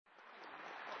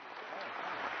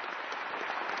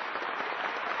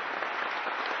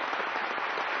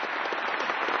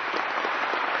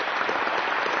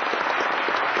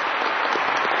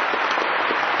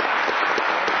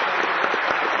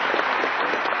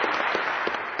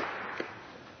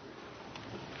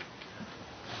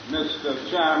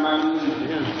Mr. Chairman,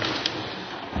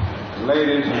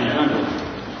 ladies and gentlemen,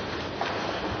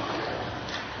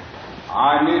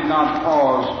 I need not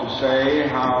pause to say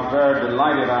how very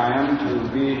delighted I am to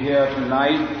be here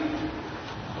tonight,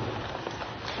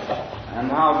 and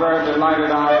how very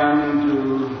delighted I am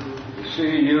to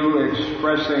see you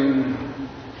expressing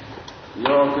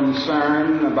your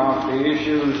concern about the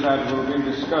issues that will be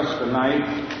discussed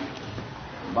tonight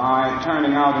by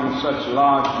turning out in such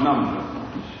large numbers.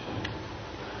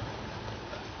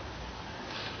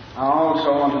 I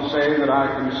also want to say that I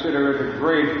consider it a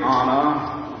great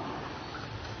honor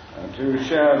to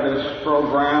share this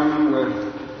program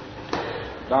with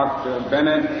Dr.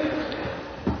 Bennett,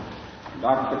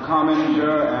 Dr.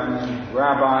 Comminger, and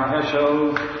Rabbi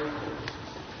Heschel,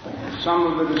 some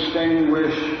of the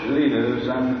distinguished leaders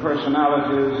and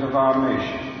personalities of our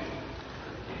nation.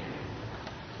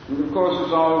 And of course,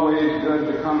 it's always good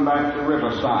to come back to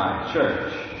Riverside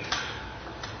Church.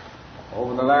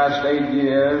 Over the last 8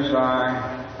 years, I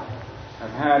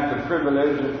have had the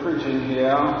privilege of preaching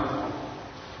here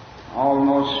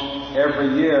almost every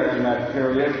year in that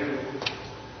period.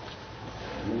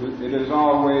 It is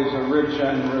always a rich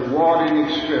and rewarding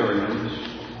experience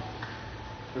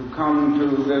to come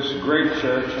to this great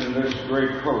church and this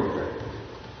great pulpit.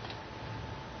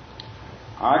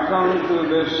 I come to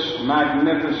this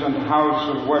magnificent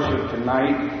house of worship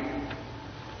tonight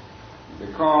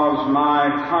because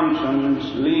my conscience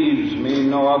leaves me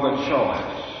no other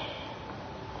choice.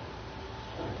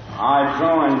 I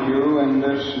join you in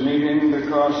this meeting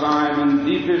because I'm in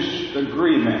deepest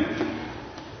agreement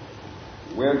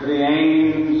with the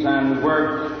aims and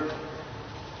work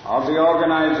of the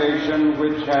organization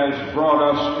which has brought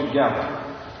us together,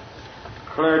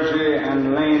 clergy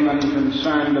and laymen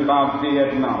concerned about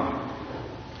Vietnam.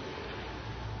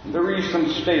 The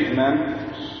recent statements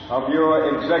of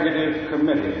your executive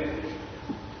committee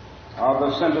are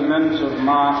the sentiments of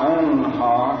my own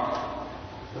heart,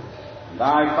 and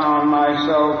I found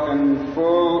myself in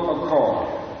full accord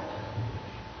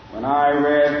when I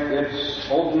read its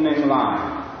opening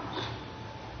lines.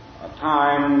 A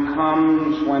time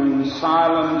comes when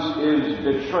silence is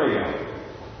betrayal.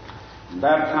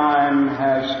 That time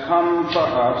has come for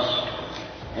us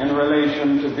in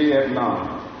relation to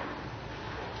Vietnam.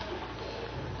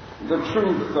 The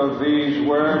truth of these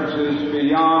words is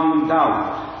beyond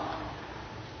doubt,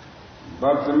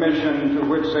 but the mission to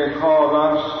which they call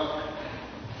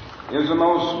us is a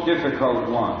most difficult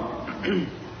one.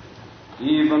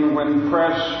 Even when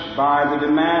pressed by the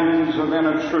demands of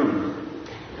inner truth,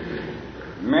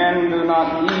 men do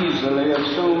not easily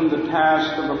assume the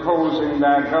task of opposing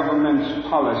their government's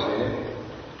policy,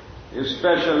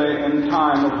 especially in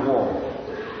time of war.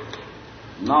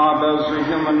 Nor does the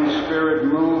human spirit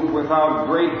move without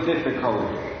great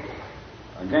difficulty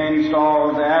against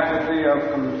all the apathy of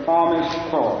conformist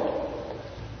thought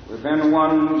within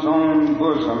one's own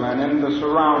bosom and in the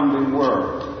surrounding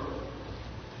world.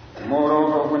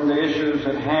 Moreover, when the issues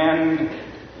at hand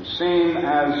seem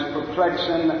as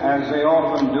perplexing as they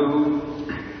often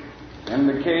do, in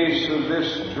the case of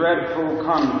this dreadful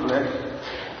conflict,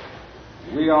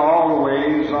 we are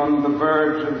always on the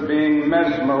verge of being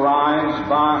mesmerized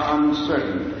by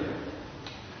uncertainty.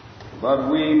 But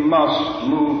we must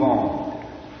move on.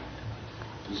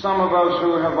 Some of us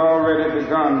who have already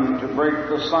begun to break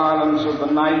the silence of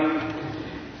the night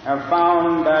have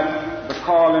found that the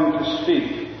calling to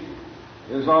speak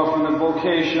is often a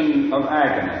vocation of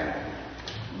agony.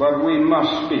 But we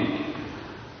must speak.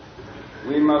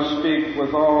 We must speak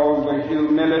with all the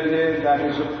humility that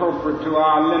is appropriate to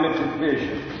our limited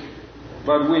vision.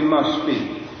 But we must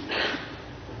speak.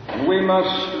 And we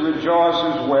must rejoice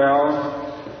as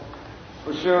well,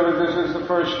 for surely this is the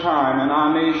first time in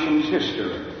our nation's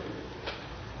history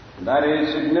that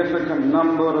a significant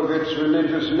number of its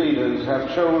religious leaders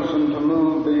have chosen to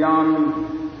move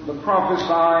beyond the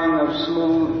prophesying of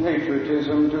smooth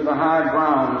patriotism to the high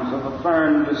grounds of a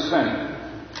firm dissent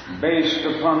based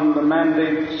upon the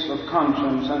mandates of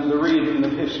conscience and the reading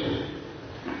of history.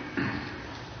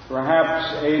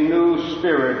 Perhaps a new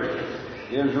spirit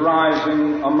is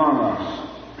rising among us.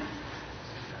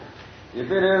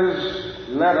 If it is,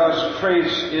 let us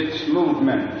trace its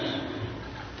movements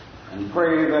and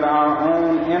pray that our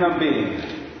own inner being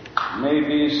may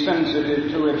be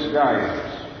sensitive to its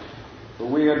guidance. For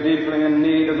we are deeply in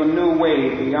need of a new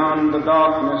way beyond the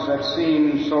darkness that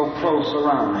seems so close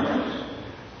around us.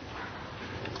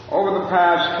 Over the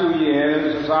past 2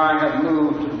 years, as I have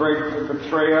moved to break the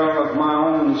betrayal of my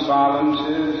own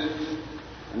silences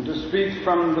and to speak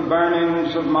from the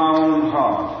burnings of my own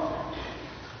heart,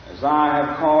 as as I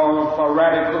have called for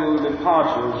radical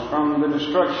departures from the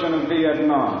destruction of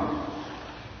Vietnam,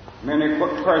 many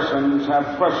persons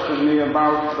have questioned me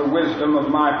about the wisdom of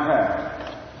my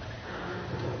path.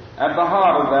 At the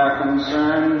heart of their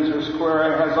concerns, this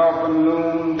query has often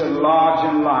loomed large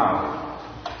and loud.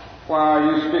 Why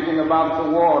are you speaking about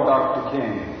the war, Dr.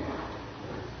 King?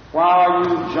 Why are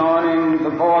you joining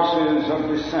the voices of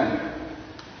dissent?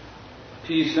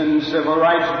 Peace and civil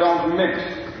rights don't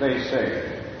mix, they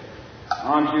say.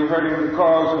 Aren't you hurting the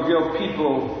cause of your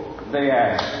people, they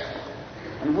ask.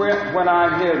 And when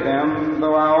I hear them,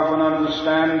 though I often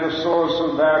understand the source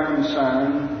of their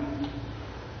concern,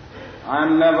 I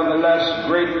am nevertheless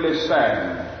greatly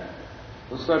saddened,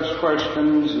 for such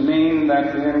questions mean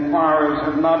that the inquirers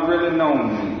have not really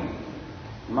known me,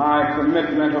 my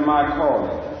commitment or my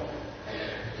calling.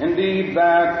 Indeed,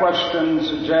 their questions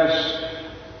suggest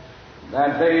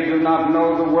that they do not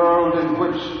know the world in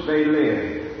which they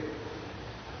live.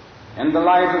 In the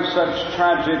light of such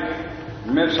tragic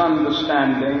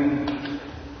misunderstanding,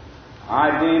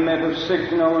 I deem it of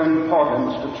signal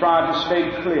importance to try to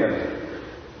state clearly,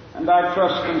 and I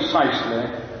trust concisely,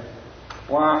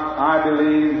 why I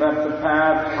believe that the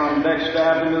path from Dexter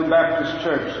Avenue Baptist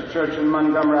Church, a church in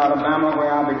Montgomery, Alabama,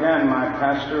 where I began my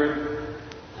pastorate,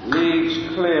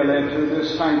 leads clearly to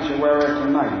this sanctuary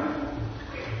tonight.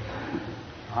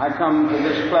 I come to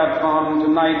this platform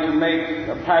tonight to make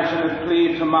a passionate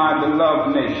plea to my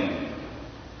beloved nation.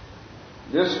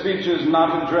 This speech is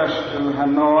not addressed to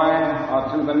Hanoi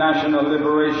or to the National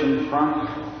Liberation Front.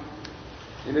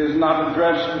 It is not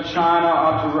addressed to China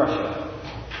or to Russia.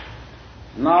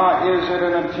 Nor is it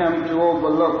an attempt to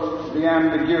overlook the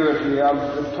ambiguity of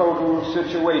the total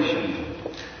situation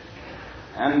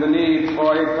and the need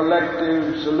for a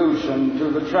collective solution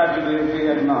to the tragedy of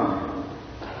Vietnam.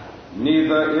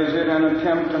 Neither is it an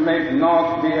attempt to make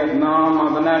North Vietnam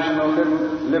or the National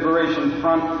Liberation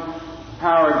Front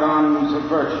paragons of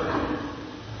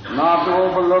virtue, not to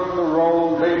overlook the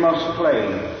role they must play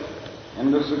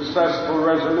in the successful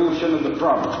resolution of the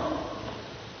problem.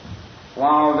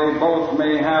 While they both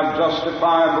may have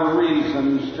justifiable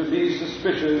reasons to be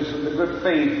suspicious of the good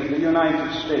faith of the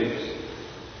United States,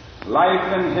 life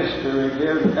and history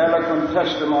give eloquent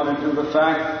testimony to the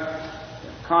fact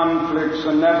conflicts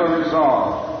are never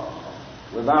resolved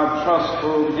without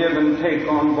trustful give and take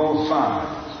on both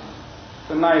sides.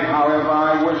 Tonight, however,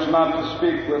 I wish not to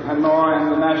speak with Hanoi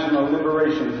and the National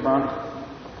Liberation Front,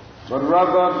 but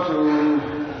rather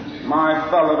to my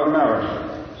fellow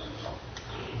Americans.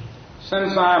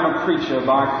 Since I am a preacher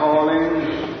by calling,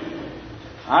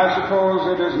 I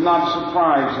suppose it is not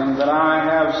surprising that I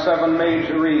have 7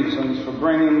 major reasons for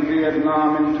bringing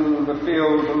Vietnam into the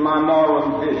field of my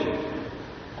moral vision.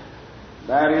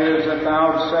 That is, at the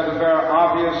outset, a very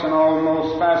obvious and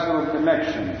almost facile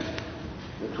connection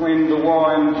between the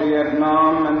war in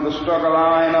Vietnam and the struggle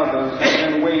I and others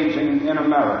have been waging in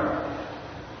America.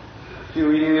 A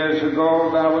few years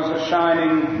ago, there was a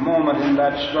shining moment in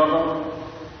that struggle.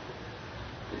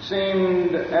 It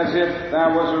seemed as if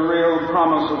there was a real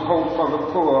promise of hope for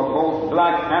the poor, both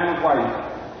black and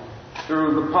white,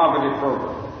 through the poverty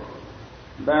program.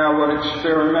 There were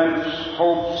experiments,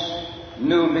 hopes,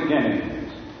 new beginnings.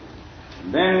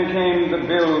 Then came the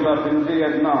build-up in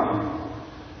Vietnam,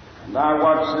 and I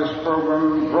watched this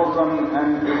program broken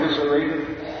and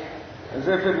eviscerated as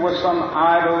if it was some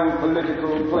idle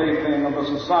political plaything of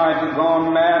a society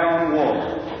gone mad on war.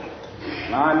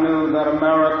 And I knew that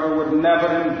America would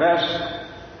never invest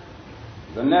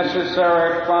the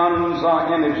necessary funds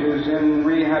or energies in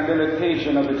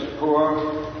rehabilitation of its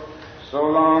poor, so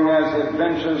long as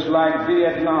adventures like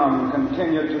Vietnam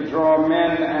continue to draw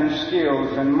men and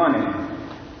skills and money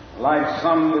like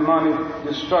some demonic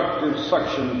destructive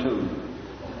suction tube.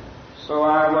 So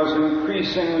I was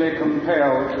increasingly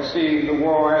compelled to see the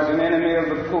war as an enemy of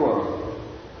the poor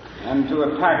and to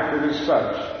attack it as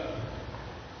such.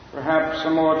 Perhaps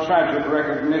a more tragic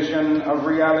recognition of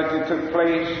reality took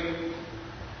place,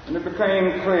 and it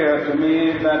became clear to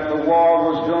me that the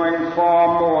war was doing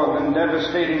far more than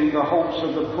devastating the hopes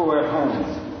of the poor at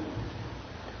home.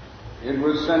 It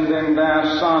was sending their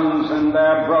sons and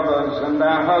their brothers and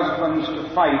their husbands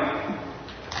to fight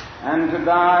and to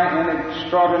die in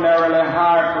extraordinarily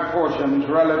high proportions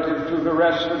relative to the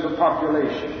rest of the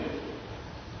population.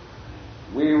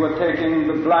 We were taking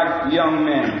the black young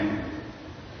men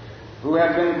who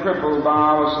had been crippled by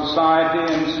our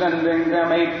society and sending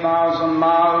them 8,000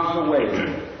 miles away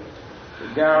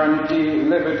to guarantee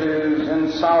liberties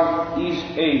in Southeast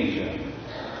Asia,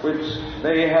 which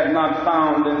they had not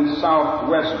found in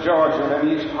Southwest Georgia and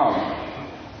East Holland.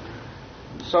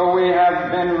 So we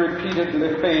have been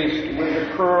repeatedly faced with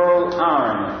the cruel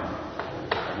irony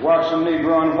of watching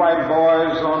Negro and white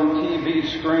boys on TV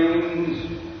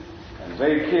screens as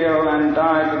they kill and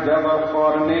die together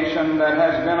for a nation that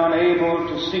has been unable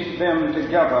to seat them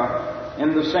together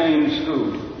in the same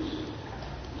schools.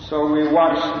 So we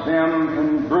watch them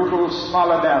in brutal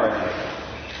solidarity,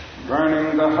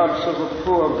 burning the huts of a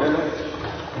poor village,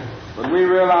 but we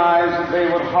realize that they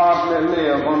would hardly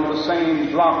live on the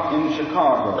same block in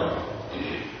Chicago.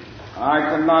 I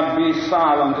could not be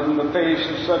silent in the face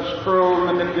of such cruel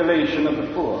manipulation of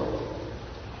the poor.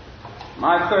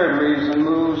 My third reason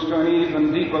moves to an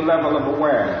even deeper level of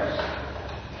awareness,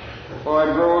 for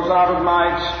it grows out of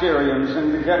my experience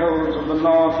in the ghettos of the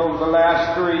North over the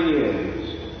last 3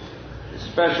 years,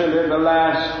 especially the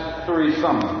last 3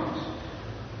 summers.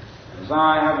 As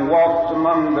I have walked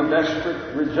among the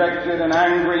desperate, rejected, and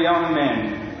angry young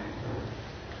men,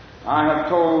 I have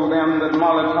told them that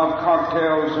Molotov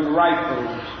cocktails and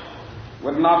rifles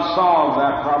would not solve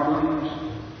their problems.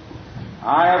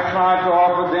 I have tried to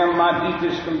offer them my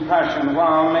deepest compassion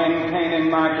while maintaining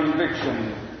my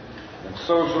conviction that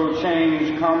social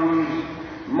change comes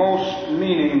most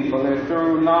meaningfully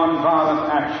through nonviolent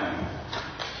action.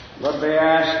 But they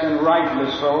ask, and rightly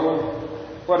so,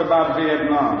 what about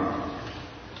Vietnam?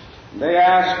 They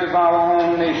ask if our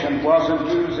own nation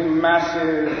wasn't using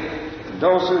massive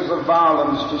doses of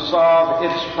violence to solve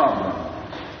its problem,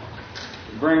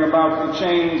 to bring about the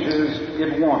changes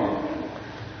it wanted.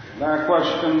 Their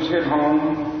questions hit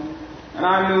home, and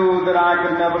I knew that I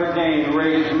could never again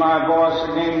raise my voice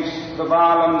against the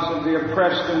violence of the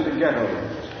oppressed in the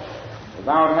ghettos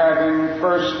without having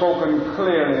first spoken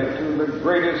clearly to the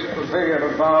greatest purveyor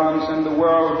of violence in the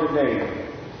world today,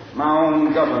 my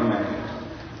own government.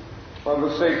 For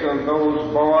the sake of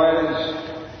those boys,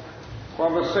 for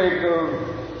the sake of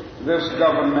this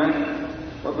government,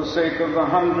 for the sake of the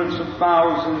hundreds of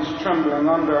thousands trembling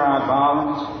under our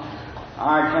violence,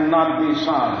 I cannot be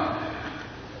silent.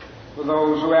 For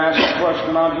those who ask the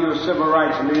question, are you a civil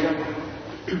rights leader?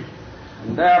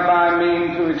 And thereby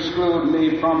mean to exclude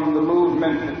me from the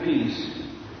movement for peace,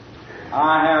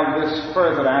 I have this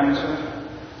further answer.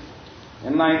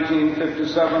 In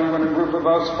 1957, when a group of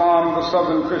us formed the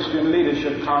Southern Christian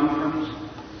Leadership Conference,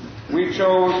 we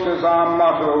chose as our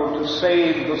motto to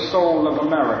save the soul of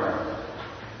America.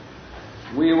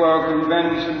 We were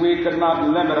convinced that we could not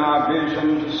limit our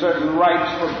vision to certain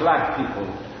rights for black people,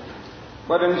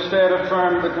 but instead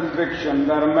affirmed the conviction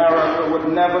that America would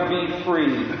never be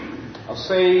free or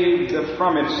saved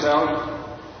from itself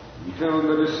until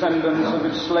the descendants of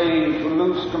its slaves were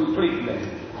loosed completely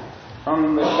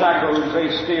from the shackles they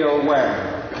still wear.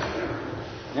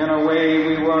 In a way,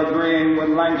 we were agreeing with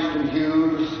Langston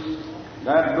Hughes,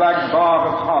 that black bard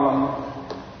of Holland,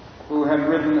 who had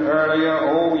written earlier,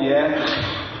 "Oh yes,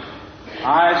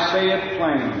 I say it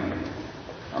plain,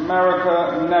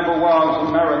 America never was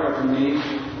America to me,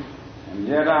 and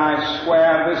yet I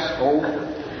swear this oath,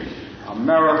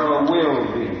 America will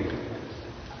be."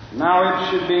 Now it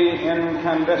should be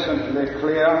incandescently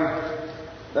clear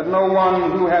that no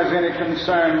one who has any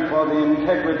concern for the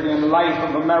integrity and life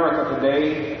of America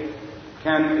today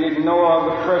can ignore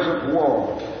the present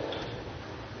war.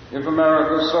 If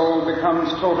America's soul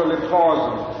becomes totally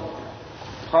poisoned,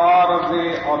 part of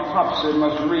the autopsy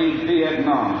must read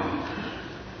Vietnam.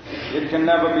 It can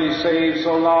never be saved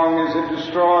so long as it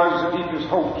destroys the deepest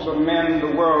hopes of men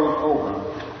the world over.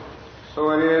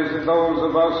 So it is that those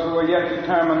of us who are yet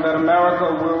determined that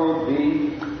America will be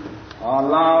are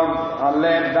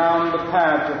led down the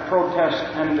path of protest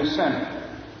and dissent,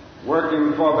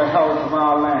 working for the health of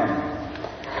our land.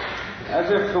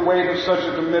 As if the weight of such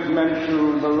a commitment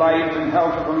to the life and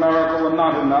health of America were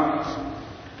not enough,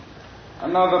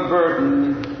 another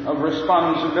burden of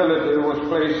responsibility was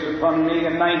placed upon me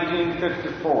in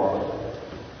 1954,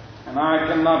 and I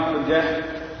cannot forget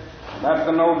that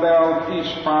the Nobel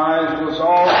Peace Prize was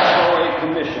also a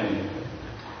commission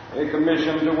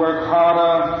to work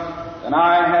harder than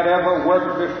I had ever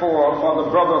worked before for the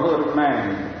brotherhood of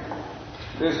man.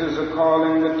 This is a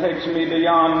calling that takes me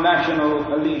beyond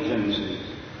national allegiances.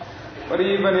 But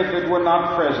even if it were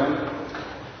not present,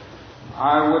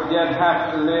 I would yet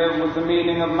have to live with the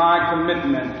meaning of my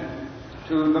commitment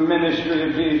to the ministry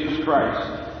of Jesus Christ.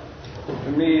 To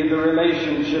me, the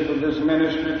relationship of this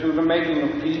ministry to the making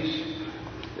of peace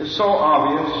is so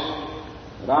obvious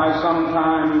that I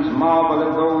sometimes marvel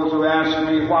at those who ask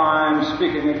me why I'm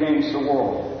speaking against the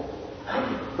war.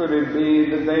 Could it be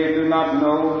that they do not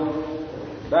know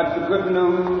that the good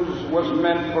news was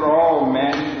meant for all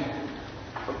men,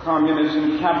 for communists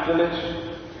and capitalists,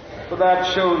 for their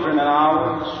children and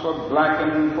ours, for black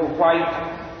and for white,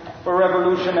 for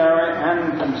revolutionary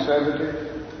and conservative.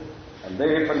 Have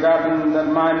they forgotten that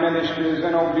my ministry is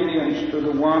in obedience to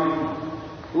the one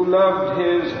who loved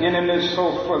his enemies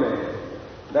so fully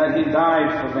that he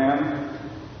died for them?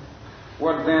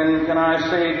 What then can I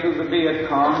say to the Viet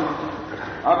Cong,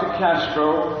 or to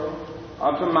Castro,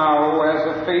 or to Mao as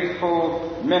a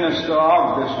faithful minister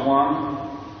of this one?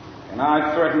 Can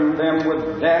I threaten them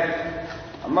with death,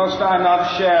 or must I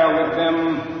not share with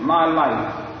them my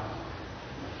life?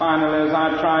 Finally, as I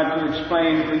tried to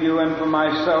explain for you and for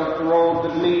myself the road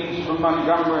that leads from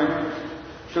Montgomery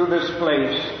to this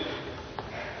place,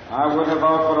 I would have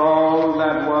offered all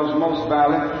that was most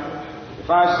valid if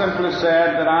I simply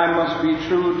said that I must be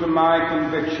true to my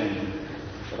conviction,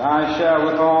 that I share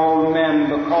with all men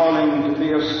the calling to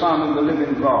be a son of the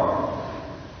living God.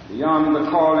 Beyond the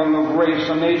calling of race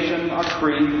or nation or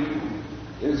creed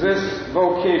is this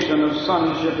vocation of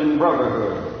sonship and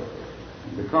brotherhood,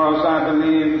 because I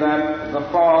believe that the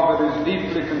Father is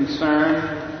deeply concerned,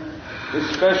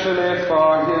 especially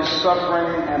for his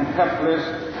suffering and helpless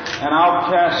and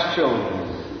outcast children.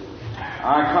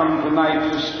 I come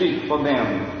tonight to speak for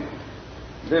them.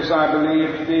 This I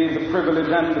believe to be the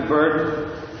privilege and the burden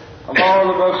of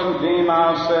all of us who deem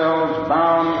ourselves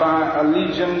bound by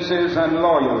allegiances and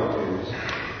loyalties,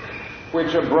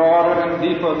 which are broader and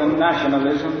deeper than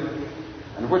nationalism,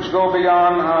 and which go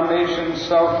beyond our nation's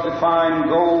self-defined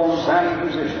goals and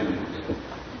positions.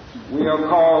 We are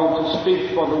called to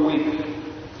speak for the weak,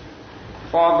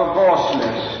 for the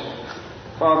voiceless,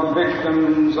 for the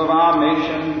victims of our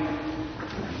nation,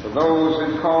 for those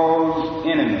it calls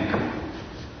enemy.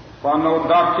 For no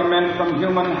document from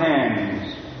human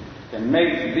hands can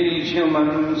make these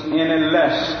humans any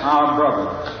less our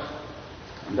brothers.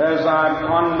 And as I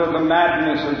ponder the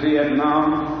madness of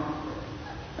Vietnam,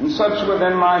 and search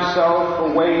within myself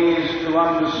for ways to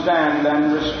understand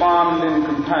and respond in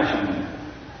compassion,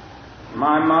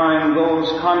 my mind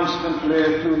goes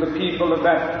constantly to the people of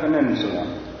that peninsula.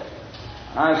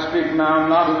 I speak now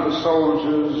not of the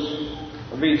soldiers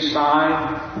of each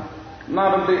side,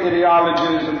 not of the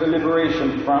ideologies of the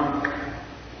Liberation Front,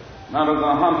 not of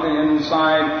the Hunter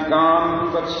side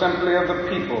gone, but simply of the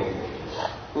people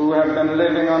who have been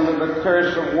living under the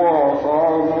curse of war for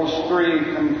almost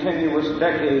 3 continuous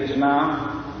decades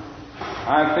now.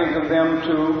 I think of them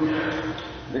too,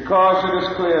 because it is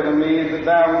clear to me that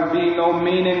there will be no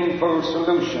meaningful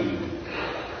solution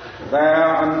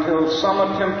there until some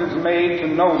attempt is made to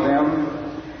know them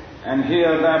and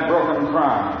hear their broken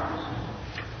cries.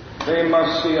 They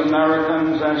must see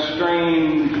Americans as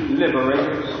strange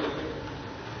liberators.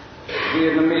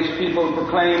 Vietnamese people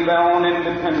proclaimed their own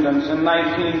independence in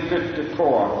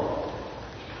 1954,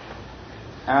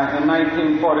 in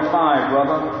 1945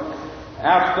 rather,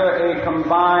 after a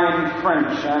combined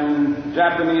French and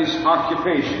Japanese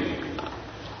occupation,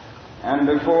 and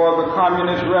before the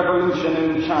Communist Revolution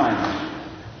in China.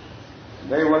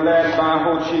 They were led by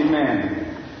Ho Chi Minh.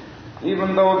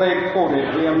 Even though they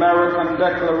quoted the American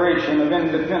Declaration of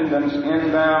Independence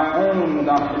in their own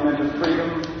document of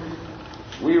freedom,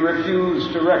 we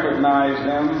refused to recognize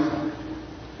them.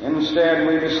 Instead,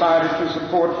 we decided to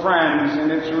support France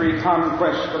in its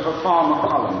reconquest of a former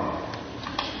colony.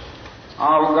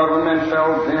 Our government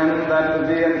felt then that the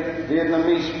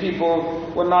Vietnamese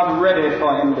people were not ready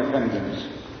for independence.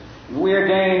 We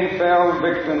again fell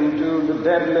victim to the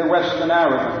deadly Western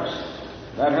arrogance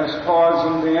that has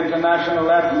poisoned the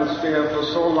international atmosphere for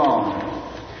so long.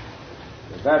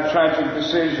 With that tragic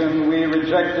decision, we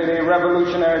rejected a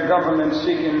revolutionary government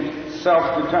seeking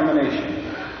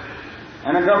self-determination,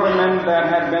 and a government that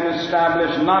had been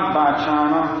established not by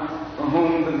China, for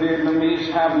whom the Vietnamese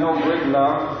have no great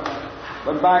love,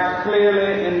 but by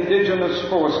clearly indigenous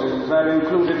forces that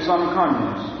included some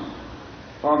communists.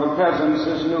 For the peasants,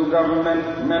 this new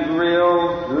government meant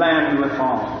real land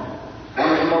reform, one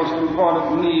of the most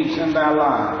important needs in their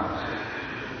lives.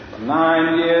 For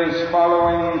 9 years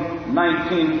following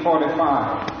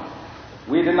 1945,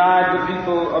 we denied the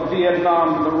people of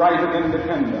Vietnam the right of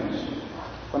independence.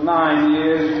 For 9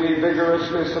 years, we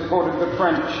vigorously supported the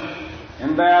French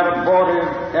in their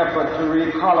abortive effort to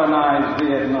recolonize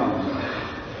Vietnam.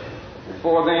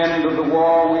 Before the end of the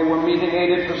war, we were meeting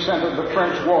 80% of the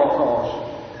French war cost.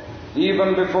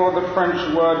 Even before the French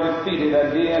were defeated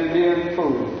at Dien Bien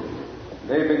Phu,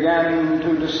 they began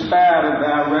to despair of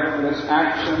their reckless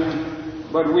action,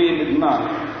 but we did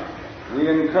not. We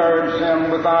encouraged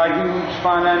them with our huge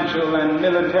financial and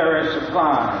military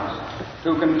supplies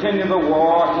to continue the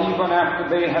war even after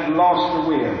they had lost the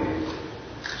will.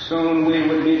 Soon we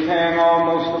would be paying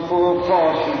almost the full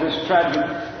cost of this tragic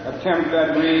attempt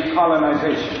at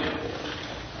recolonization.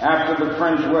 After the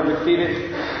French were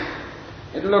defeated,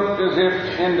 It looked as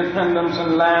if independence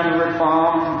and land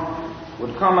reform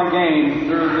would come again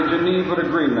through the Geneva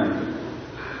Agreement.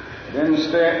 Then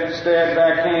instead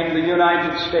there came the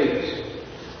United States,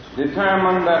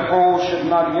 determined that whole should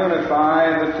not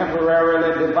unify the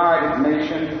temporarily divided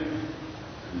nation.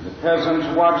 The peasants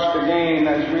watched again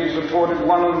as we supported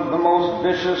one of the most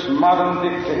vicious modern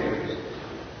dictators,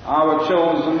 our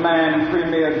chosen man,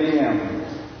 Premier Diem.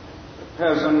 The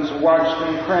peasants watched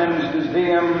and cringed as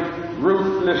Diem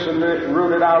ruthlessly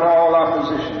rooted out all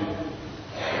opposition,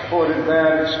 supported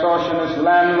their extortionist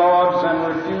landlords, and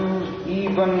refused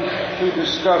even to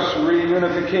discuss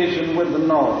reunification with the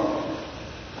North.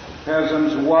 The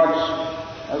peasants watched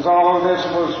as all of this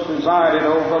was presided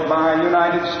over by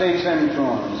United States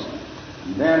influence,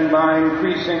 and then by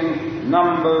increasing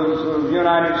numbers of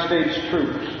United States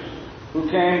troops who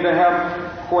came to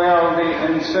help quell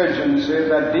the insurgency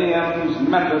that Diem's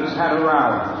methods had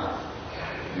aroused.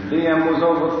 Diem was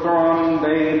overthrown.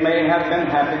 They may have been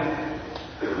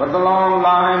happy, but the long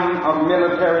line of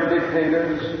military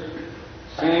dictators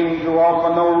seemed to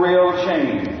offer no real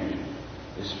change,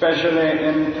 especially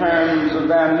in terms of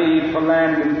their need for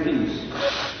land and peace.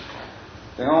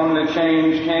 The only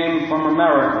change came from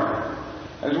America,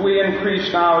 as we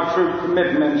increased our troop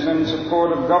commitments in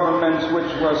support of governments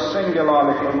which were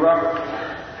singularly corrupt,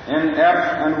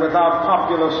 inept, and without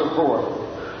popular support.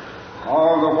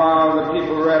 All the while the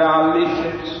people read our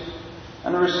leaflets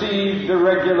and received the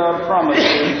regular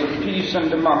promises of peace and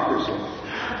democracy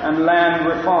and land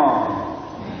reform.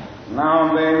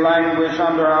 Now they languish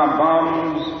under our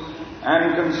bombs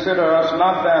and consider us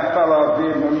not their fellow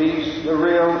Vietnamese, the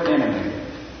real enemy.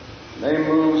 They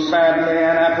move sadly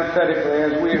and apathetically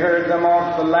as we herd them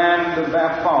off the land of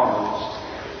their fathers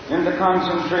into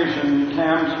concentration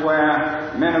camps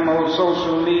where minimal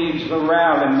social needs are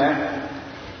rarely met.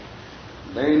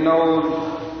 They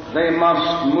know they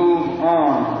must move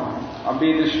on or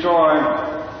be destroyed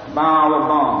by our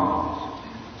bombs.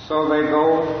 So they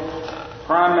go,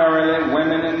 primarily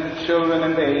women and children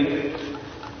and babes.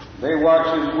 They watch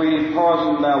as we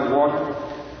poison their water,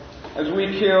 as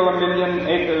we kill 1 million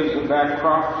acres of their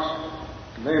crops.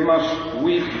 They must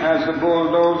weep as the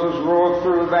bulldozers roar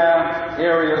through their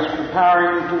areas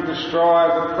preparing to destroy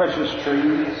the precious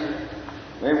trees.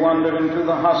 They wandered into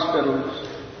the hospitals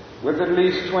with at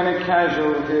least 20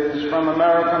 casualties from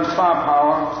American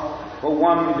firepower for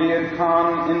one Viet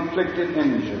Cong inflicted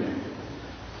injury.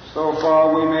 So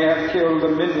far we may have killed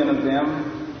 1 million of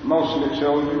them, mostly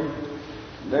children.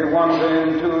 They wander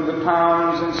into the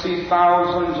towns and see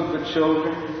thousands of the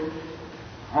children,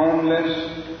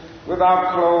 homeless,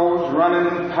 without clothes, running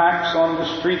in packs on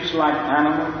the streets like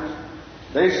animals.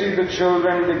 They see the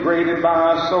children degraded by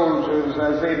our soldiers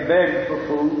as they beg for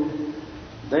food.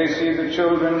 They see the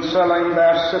children selling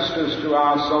their sisters to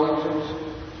our soldiers,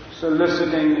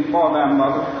 soliciting for their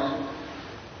mothers.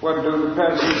 What do the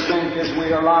peasants think as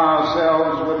we ally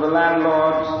ourselves with the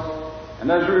landlords,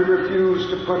 and as we refuse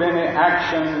to put any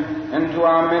action into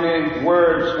our many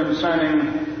words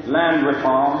concerning land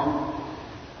reform?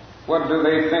 What do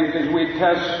they think as we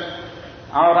test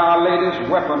out our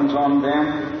latest weapons on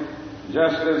them,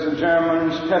 just as the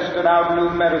Germans tested out new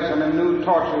medicine and new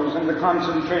tortures in the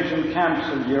concentration camps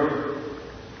of Europe?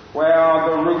 Where are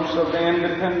the roots of the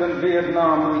independent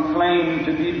Vietnam we claim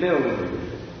to be building?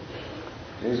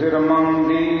 Is it among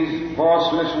these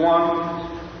voiceless ones?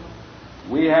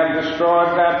 We have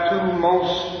destroyed their two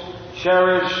most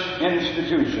cherished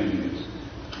institutions,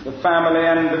 the family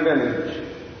and the village.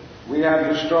 We have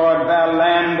destroyed their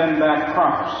land and their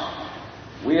crops.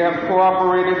 We have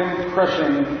cooperated in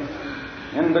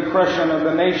the crushing of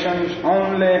the nation's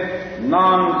only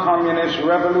non-communist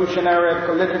revolutionary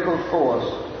political force,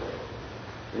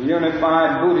 the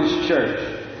unified Buddhist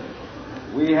Church.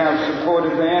 We have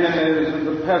supported the enemies of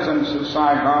the peasants of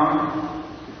Saigon.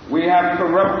 We have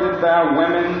corrupted their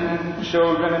women and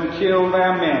children and killed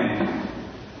their men.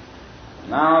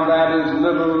 Now that is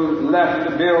little left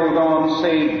to build on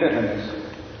save bitterness.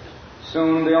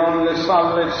 Soon the only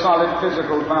solid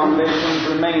physical foundations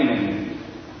remaining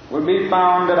will be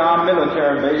found at our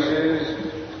military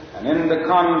bases and in the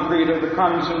concrete of the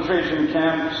concentration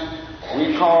camps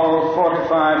we call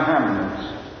fortified hamlets.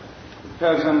 The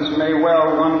peasants may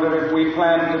well wonder if we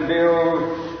plan to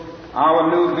build our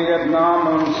new Vietnam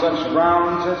on such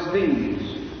grounds as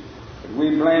these. If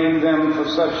we blame them for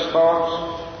such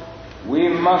thoughts, we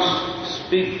must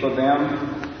speak for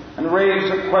them and raise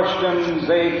the questions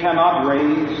they cannot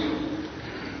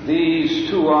raise. These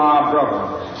too are our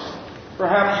brothers.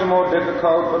 Perhaps a more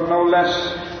difficult but no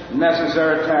less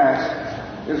necessary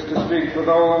task is to speak for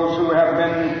those who have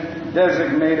been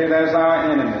designated as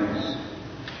our enemies.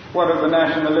 What of the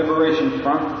National Liberation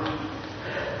Front?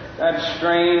 That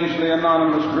strangely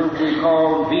anonymous group we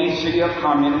call VC or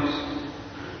communists.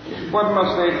 What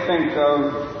must they think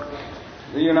of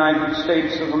the United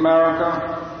States of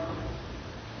America?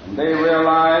 And they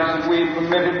realize that we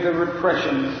permitted the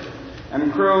repression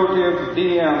and cruelty of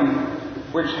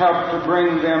DM, which helped to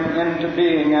bring them into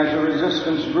being as a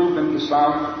resistance group in the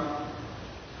South.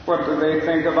 What do they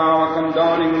think of our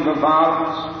condoning the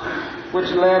violence which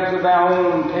led to their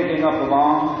own taking up of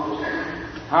arms?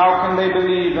 How can they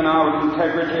believe in our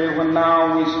integrity when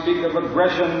now we speak of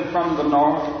aggression from the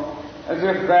North as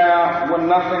if there were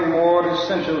nothing more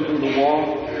essential to the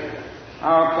war?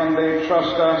 How can they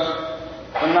trust us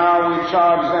when now we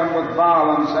charge them with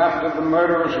violence after the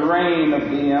murderous reign of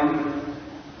DM,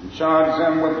 and charge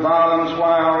them with violence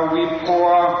while we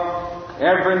pour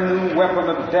every new weapon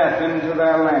of death into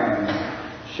their land?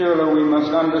 Surely we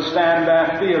must understand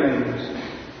their feelings,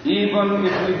 even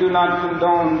if we do not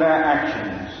condone their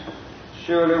actions.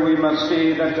 Surely we must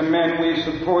see that the men we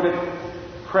supported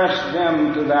pressed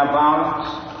them to their violence.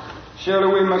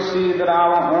 Surely we must see that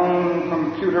our own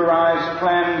computerized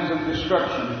plans of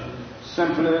destruction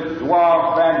simply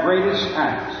dwarf their greatest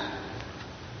acts.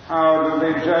 How do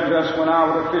they judge us when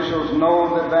our officials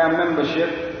know that their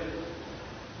membership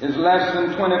is less than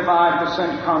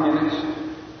 25% communist,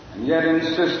 and yet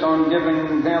insist on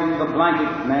giving them the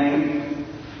blanket name?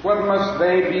 What must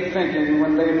they be thinking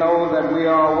when they know that we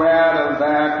are aware of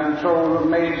their control of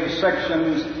major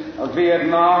sections of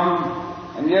Vietnam,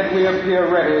 and yet we appear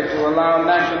ready to allow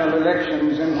national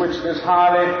elections in which this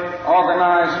highly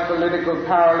organized political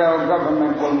parallel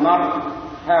government will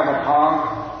not have a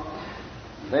part?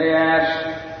 They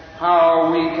ask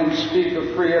how we can speak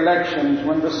of free elections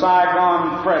when the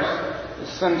Saigon press is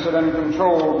censored and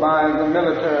controlled by the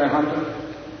military junta.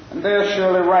 And they're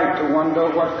surely right to wonder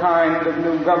what kind of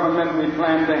new government we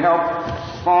plan to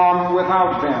help form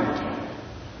without them,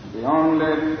 the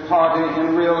only party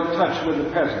in real touch with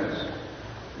the peasants.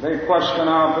 They question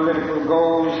our political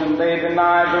goals, and they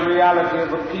deny the reality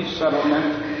of a peace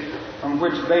settlement from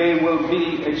which they will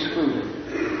be excluded.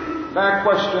 Their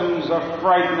questions are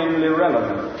frighteningly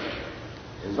relevant.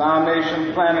 Is our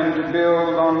nation planning to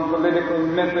build on political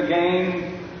myth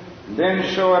again, and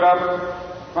then show it up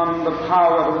from the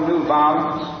power of new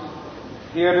violence?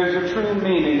 Here is a true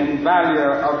meaning and value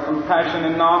of compassion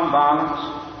and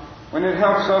nonviolence, when it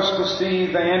helps us to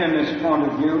see the enemy's point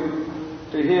of view,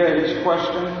 to hear his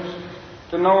questions,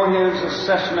 to know his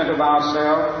assessment of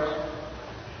ourselves.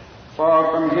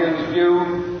 For from his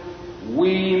view,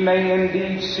 we may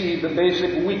indeed see the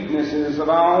basic weaknesses of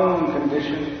our own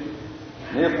condition.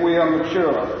 If we are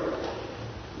mature,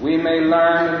 we may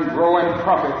learn and grow and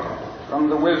profit from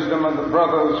the wisdom of the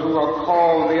brothers who are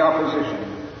called the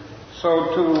opposition.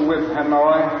 So too with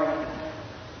Hanoi.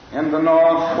 In the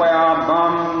north, where our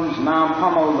bombs now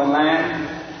pummel the land,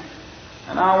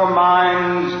 and our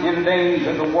mines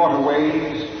endanger the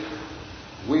waterways,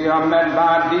 we are met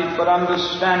by deep but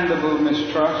understandable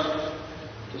mistrust.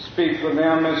 To speak for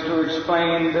them is to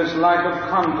explain this lack of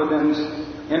confidence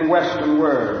in Western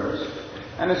words,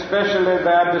 and especially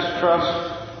their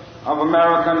distrust of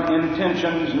American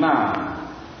intentions now.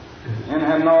 In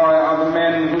Hanoi are the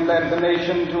men who led the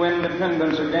nation to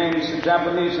independence against the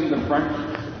Japanese and the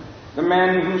French, the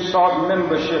men who sought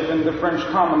membership in the French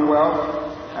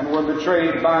Commonwealth and were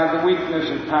betrayed by the weakness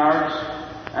of Paris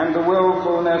and the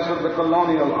willfulness of the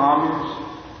colonial armies.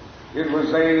 It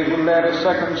was they who led a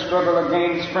second struggle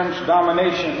against French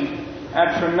domination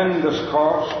at tremendous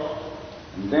cost,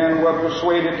 and then were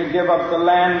persuaded to give up the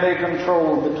land they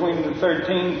controlled between the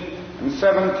 13th and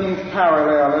 17th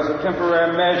parallel as a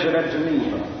temporary measure at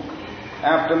Geneva.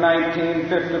 After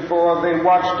 1954, they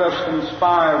watched us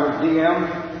conspire with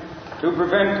DM to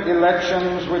prevent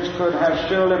elections which could have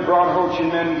surely brought Ho Chi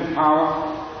Minh to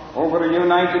power over a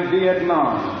united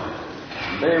Vietnam.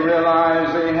 They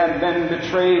realized they had been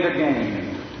betrayed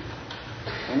again.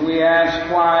 And we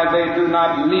ask why they do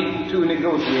not leap to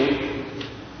negotiate.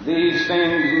 These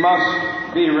things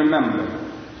must be remembered.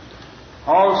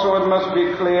 Also, it must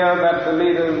be clear that the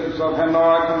leaders of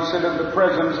Hanoi considered the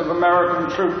presence of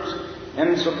American troops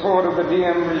in support of the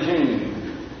DM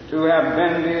regime to have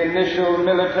been the initial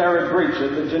military breach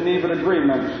of the Geneva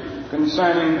Agreement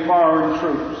concerning foreign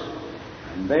troops.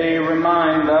 And they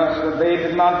remind us that they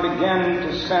did not begin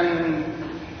to send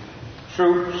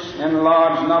troops in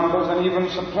large numbers and even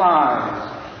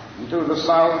supplies into the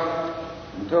South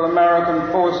until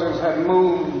American forces had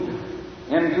moved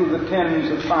into the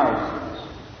tens of thousands.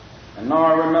 And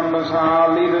Nora remembers how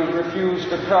our leaders refused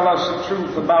to tell us the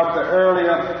truth about the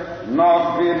earlier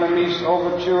North Vietnamese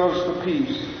overtures for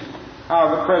peace, how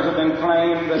the President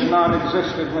claimed that none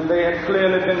existed when they had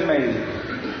clearly been made.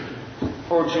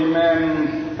 Ho Chi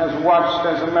Minh has watched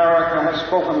as America has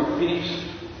spoken of peace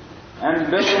and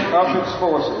built up its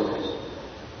forces.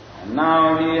 And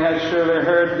now he has surely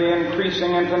heard the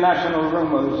increasing international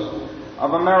rumors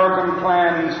of American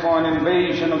plans for an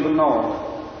invasion of the North.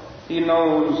 He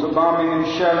knows the bombing and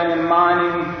shelling and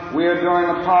mining we are doing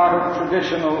a part of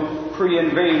traditional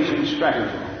pre-invasion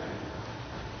strategy.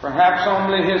 Perhaps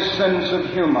only his sense of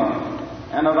humor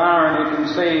and of irony can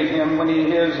save him when he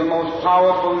hears the most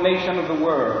powerful nation of the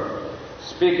world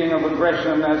speaking of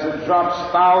aggression as it drops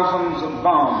thousands of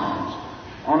bombs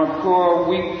on a poor,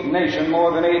 weak nation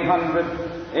more than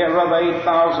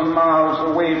 8,000 miles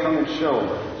away from its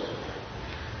shores.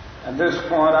 At this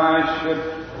point, I should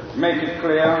make it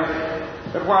clear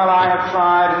that while I have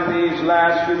tried in these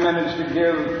last few minutes to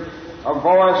give a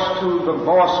voice to the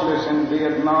voiceless in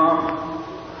Vietnam,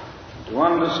 to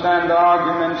understand the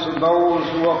arguments of those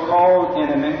who are called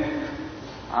enemy,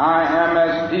 I am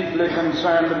as deeply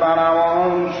concerned about our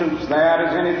own troops there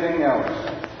as anything else.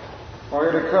 For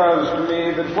it occurs to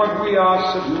me that what we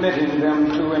are submitting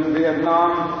them to in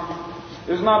Vietnam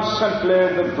is not simply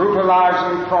the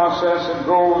brutalizing process that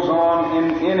goes on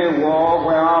in any war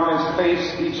where armies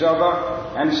face each other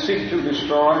and seek to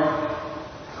destroy.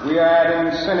 We are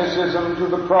adding cynicism to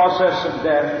the process of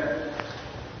death.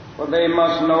 For they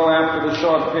must know after the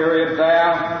short period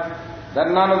there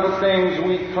that none of the things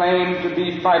we claim to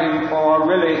be fighting for are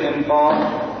really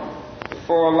involved.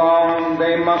 Before long,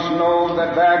 they must know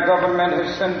that their government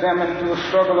has sent them into a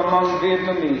struggle among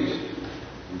Vietnamese.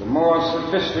 The more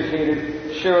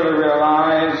sophisticated surely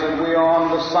realize that we are on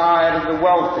the side of the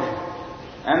wealthy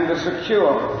and the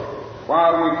secure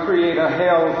while we create a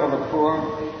hell for the poor.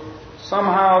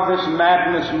 Somehow this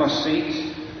madness must cease.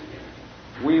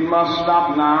 We must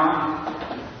stop now.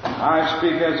 I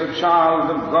speak as a child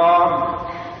of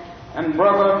God and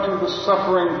brother to the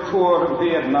suffering poor of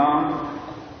Vietnam.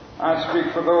 I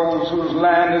speak for those whose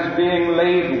land is being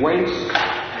laid waste,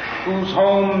 whose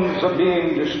homes are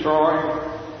being destroyed,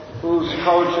 whose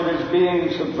culture is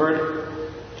being subverted.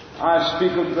 I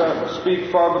speak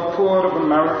for the poor of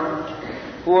America,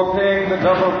 who are paying the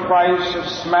double price of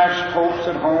smashed hopes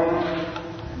at home,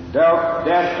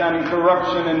 death and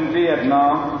corruption in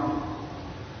Vietnam.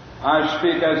 I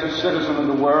speak as a citizen of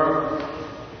the world,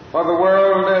 for the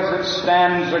world as it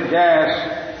stands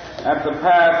aghast at the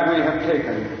path we have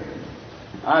taken.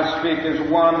 I speak as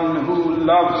one who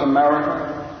loves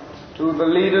America, to the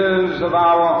leaders of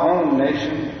our own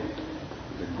nation.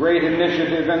 The great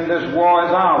initiative in this war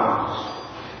is ours.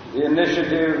 The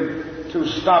initiative to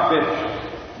stop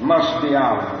it must be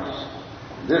ours.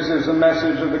 This is the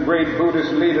message of the great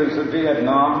Buddhist leaders of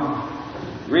Vietnam.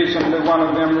 Recently, one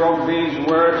of them wrote these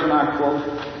words, and I quote,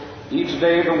 "Each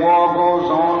day the war goes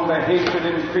on, the hatred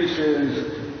increases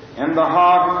in the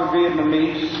heart of the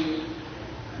Vietnamese,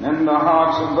 and in the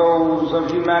hearts of those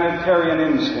of humanitarian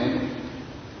instinct.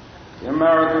 The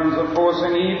Americans are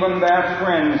forcing even their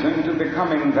friends into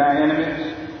becoming their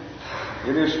enemies.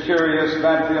 It is curious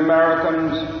that the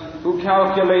Americans, who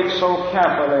calculate so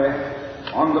carefully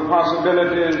on the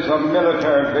possibilities of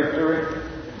military victory,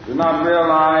 do not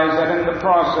realize that in the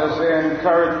process they are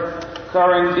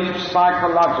incurring deep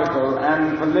psychological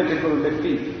and political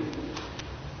defeat.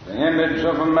 The image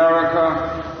of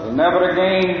America will never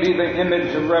again be the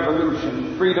image of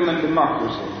revolution, freedom, and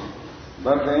democracy,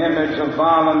 but the image of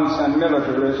violence and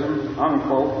militarism,"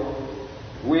 unquote.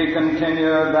 We continue,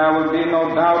 "There will be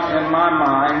no doubt in my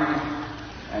mind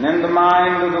and in the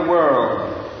mind of the world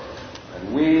that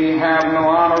we have no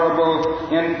honorable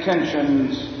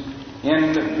intentions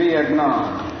in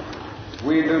Vietnam.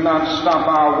 We do not stop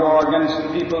our war against the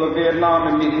people of Vietnam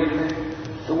immediately.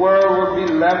 The world will be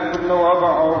left with no other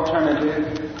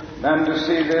alternative than to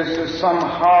see this as some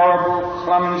horrible,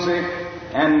 clumsy,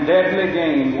 and deadly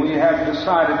game we have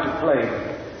decided to play.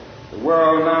 The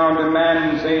world now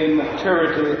demands a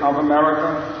maturity of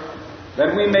America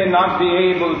that we may not be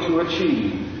able to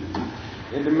achieve.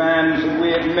 It demands that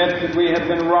we admit that we have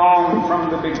been wrong from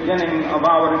the beginning of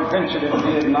our adventure in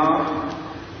Vietnam,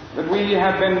 that we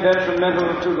have been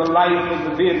detrimental to the life of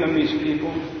the Vietnamese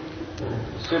people.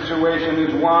 The situation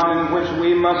is one in which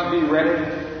we must be ready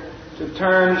to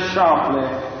turn sharply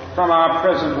from our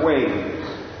present ways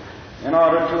in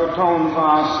order to atone for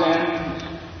our sins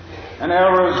and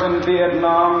errors in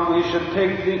Vietnam. We should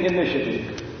take the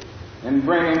initiative in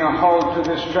bringing a halt to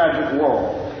this tragic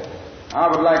war. I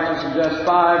would like to suggest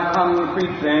 5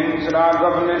 concrete things that our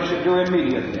government should do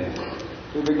immediately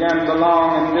to begin the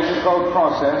long and difficult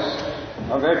process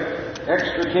of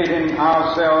extricating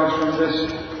ourselves from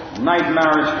this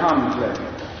nightmarish conflict.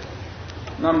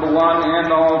 Number one,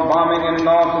 end all bombing in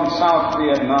North and South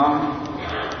Vietnam.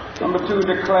 Number two,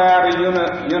 declare a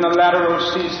unilateral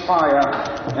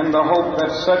ceasefire in the hope that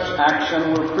such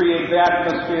action will create the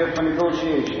atmosphere for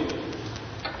negotiation.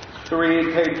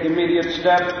 Three, take immediate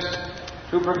steps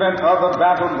to prevent other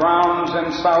battlegrounds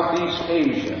in Southeast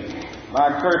Asia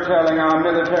by curtailing our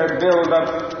military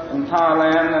buildup in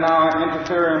Thailand and our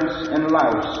interference in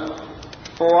Laos.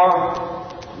 Four,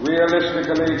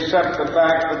 realistically accept the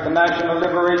fact that the National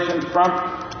Liberation Front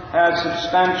has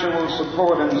substantial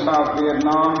support in South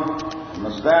Vietnam and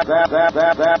must thereby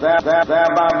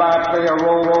play a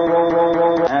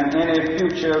role in any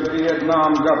future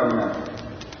Vietnam government.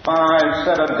 Five,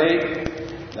 set a date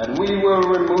that we will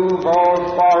remove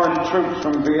all foreign troops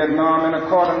from Vietnam in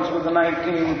accordance with the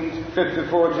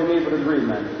 1954 Geneva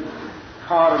Agreement.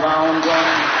 Part of our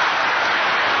ongoing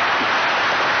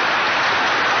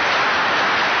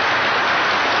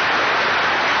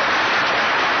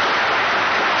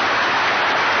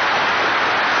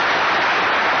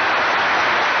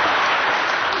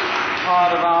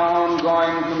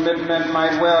commitment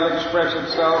might well express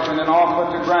itself in an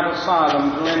offer to grant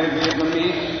asylum to any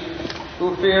Vietnamese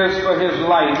who fears for his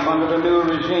life under the new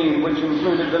regime, which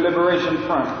included the Liberation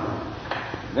Front.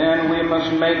 Then we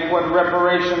must make what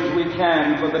reparations we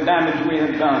can for the damage we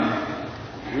have done.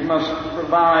 We must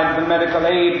provide the medical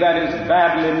aid that is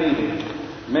badly needed,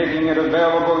 making it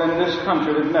available in this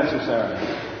country if necessary.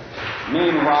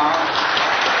 Meanwhile,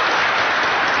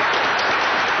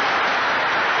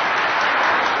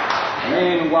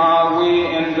 we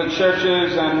in the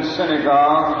churches and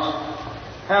synagogues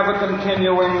have a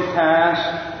continuing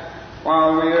task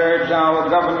while we urge our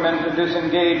government to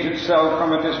disengage itself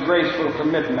from a disgraceful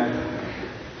commitment.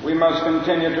 We must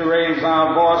continue to raise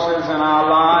our voices and our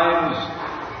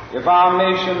lives if our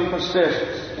nation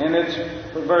persists in its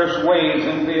perverse ways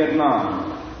in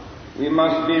Vietnam. We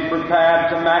must be prepared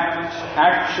to match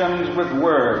actions with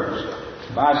words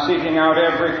by seeking out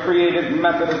every creative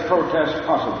method of protest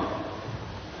possible.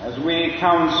 As we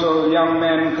counsel young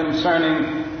men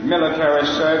concerning military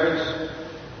service,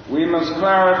 we must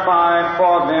clarify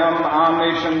for them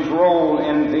our nation's role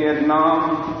in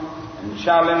Vietnam and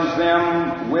challenge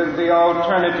them with the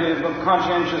alternative of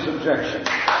conscientious objection.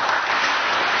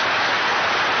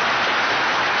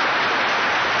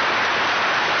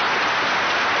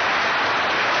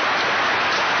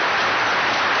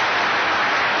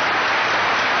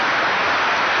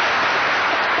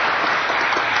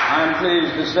 I'm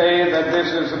pleased to say that this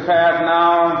is the path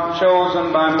now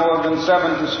chosen by more than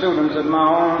 70 students at my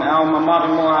own alma mater,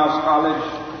 Morehouse College,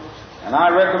 and I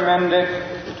recommend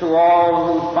it to all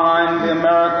who find the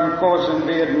American course in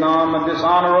Vietnam a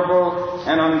dishonorable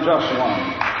and unjust one.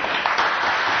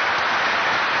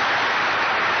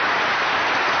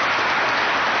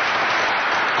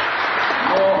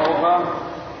 Moreover,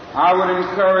 I would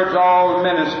encourage all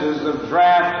ministers of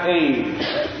draft age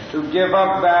to give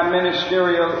up their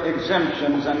ministerial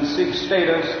exemptions and seek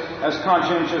status as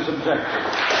conscientious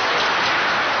objectors.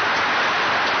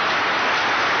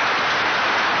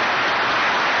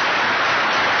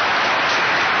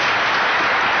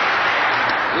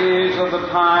 These are the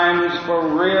times for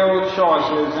real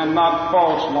choices and not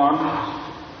false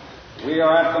ones. We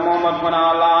are at the moment when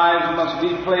our lives must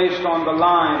be placed on the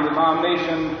line if our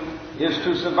nation is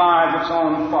to survive its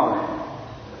own folly.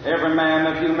 Every man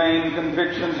of humane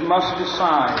convictions must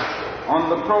decide on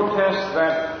the protest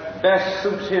that best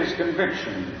suits his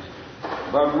convictions,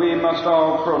 but we must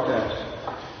all protest.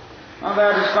 Now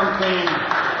there is something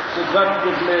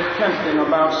seductively tempting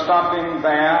about stopping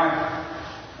there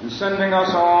and sending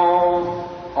us all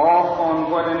off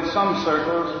on what in some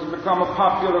circles has become a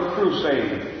popular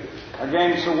crusade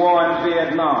against the war in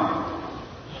Vietnam.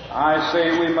 I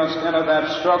say we must enter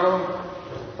that struggle,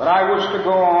 but I wish to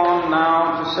go on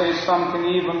now to say something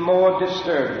even more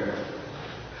disturbing.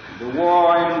 The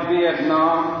war in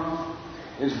Vietnam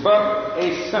is but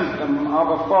a symptom of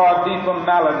a far deeper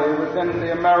malady within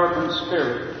the American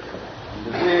spirit.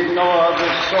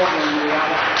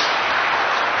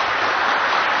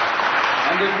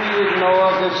 And if we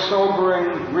ignore this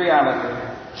sobering reality,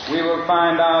 we will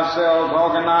find ourselves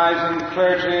organizing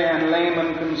clergy and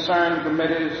laymen concerned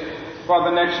committees for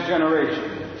the next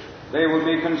generation. They will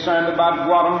be concerned about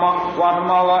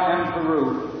Guatemala and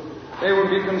Peru. They will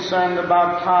be concerned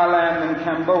about Thailand and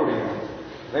Cambodia.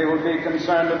 They will be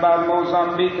concerned about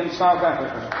Mozambique and South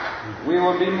Africa. We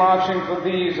will be marching for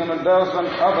these and a dozen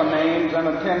other names and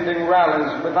attending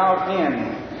rallies without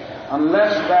end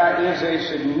unless there is a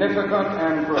significant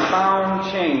and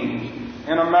profound change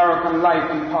in American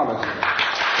life and policy.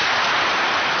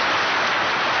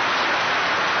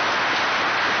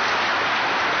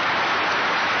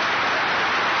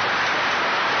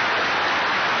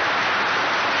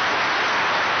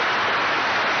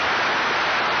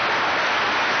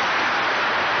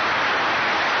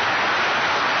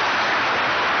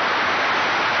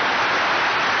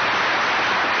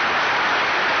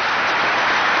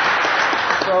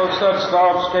 such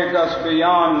thoughts take us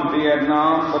beyond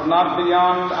Vietnam, but not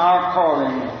beyond our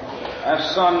calling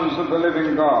as sons of the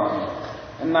living God.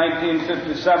 In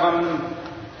 1957,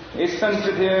 a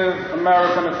sensitive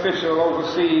American official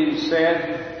overseas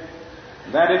said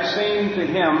that it seemed to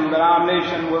him that our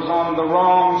nation was on the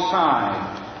wrong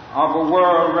side of a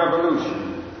world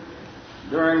revolution.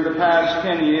 During the past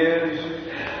 10 years,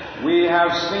 we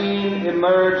have seen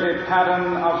emerge a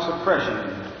pattern of suppression,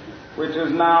 which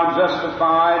has now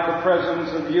justified the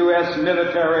presence of U.S.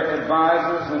 military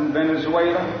advisors in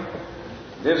Venezuela.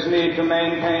 This need to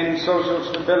maintain social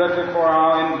stability for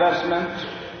our investment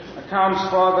accounts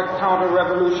for the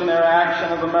counter-revolutionary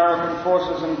action of American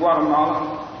forces in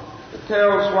Guatemala. It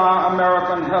tells why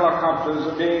American helicopters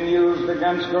are being used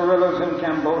against guerrillas in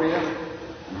Cambodia,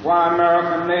 and why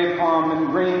American napalm and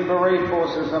Green Beret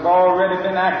forces have already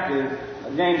been active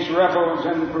against rebels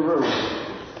in Peru.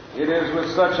 It is with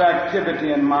such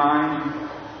activity in mind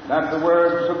that the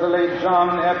words of the late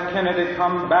John F. Kennedy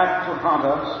come back to haunt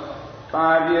us.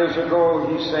 5 years ago,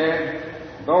 he said,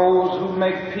 "Those who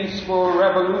make peaceful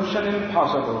revolution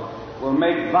impossible will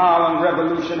make violent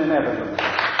revolution inevitable."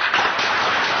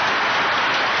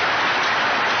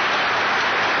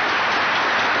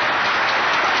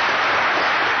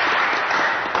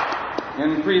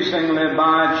 Increasingly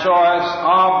by choice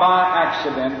or by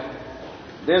accident,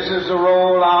 this is the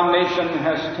role our nation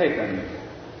has taken,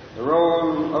 the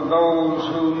role of those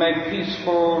who make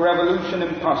peaceful revolution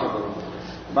impossible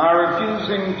by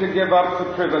refusing to give up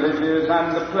the privileges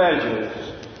and the pleasures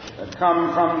that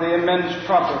come from the immense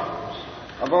profits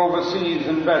of overseas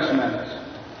investments.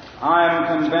 I am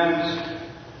convinced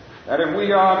that if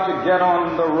we are to get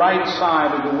on the right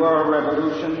side of the world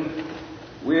revolution,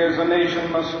 we as a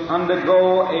nation must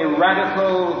undergo a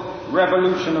radical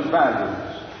revolution of values.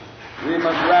 We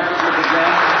must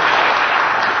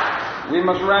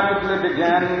rapidly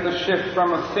begin the shift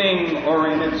from a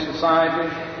thing-oriented society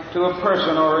to a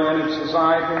person-oriented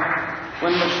society,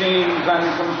 when machines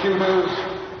and computers,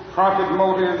 profit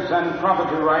motives and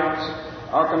property rights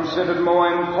are considered more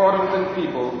important than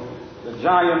people. The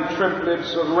giant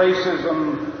triplets of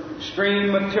racism,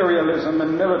 extreme materialism,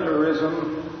 and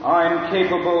militarism are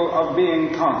incapable of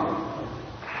being conquered.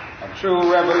 A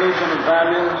true revolution of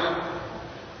values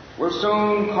will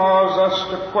soon cause us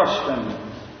to question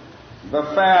the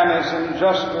fairness and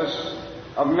justice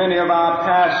of many of our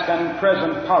past and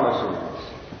present policies.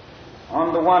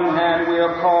 On the one hand, we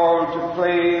are called to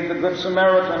play the Good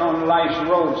Samaritan on life's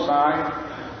roadside.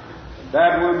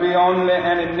 That will be only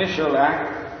an initial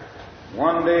act.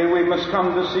 One day we must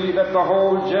come to see that the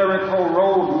whole Jericho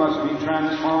road must be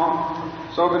transformed,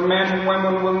 so that men and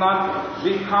women will not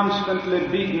be constantly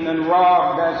beaten and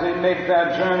robbed as they make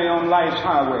their journey on life's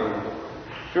highway.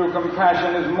 True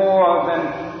compassion is more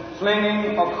than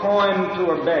flinging a coin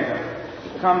to a beggar.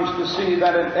 Comes to see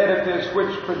that an edifice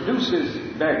which produces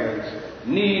beggars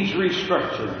needs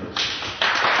restructuring.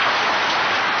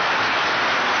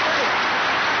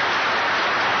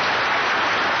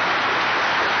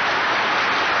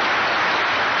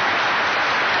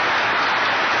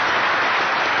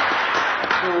 A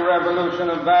true revolution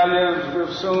of values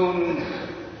will soon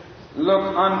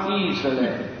look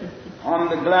uneasily on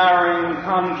the glaring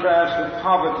contrast of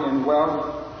poverty and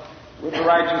wealth with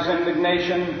righteous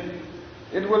indignation.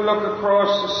 It will look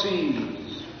across the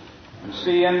seas and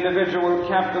see individual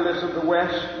capitalists of the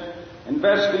West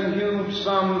investing huge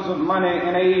sums of money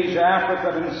in Asia,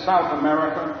 Africa, and South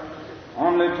America,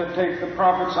 only to take the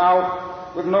profits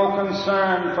out with no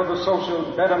concern for the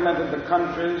social betterment of the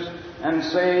countries and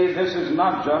say, "This is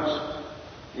not just."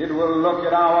 It will look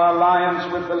at our alliance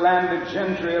with the landed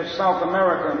gentry of South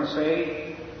America and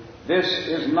say, "This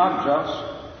is not just."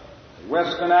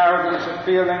 Western arrogance of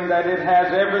feeling that it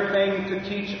has everything to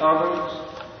teach others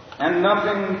and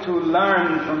nothing to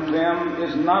learn from them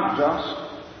is not just.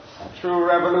 A true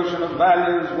revolution of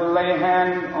values will lay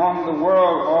hand on the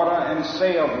world order and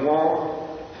say of war,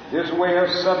 "This way of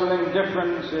settling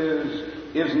differences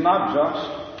is not just.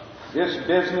 This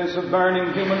business of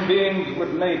burning human beings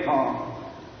with napalm,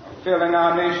 of filling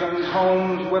our nation's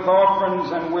homes with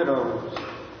orphans and widows,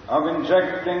 of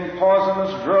injecting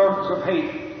poisonous drugs of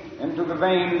hate into the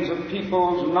veins of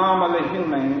peoples normally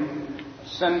humane,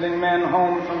 sending men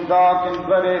home from dark and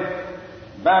bloody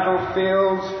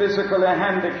battlefields, physically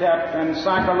handicapped and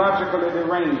psychologically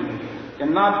deranged,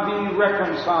 cannot be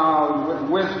reconciled with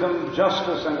wisdom,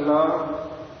 justice, and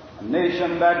love. A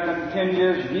nation that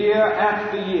continues year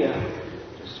after year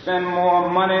to spend more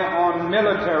money on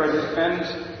military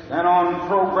defense than on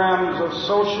programs of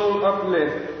social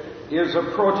uplift is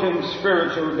approaching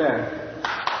spiritual death.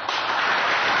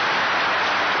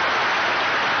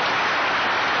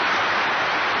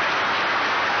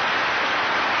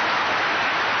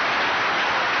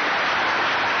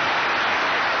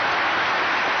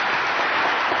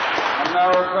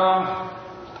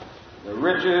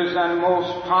 richest and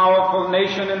most powerful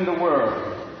nation in the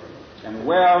world, can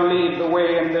well lead the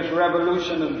way in this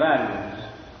revolution of values.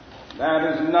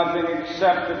 That is nothing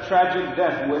except a tragic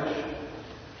death wish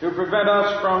to prevent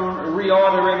us from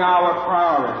reordering our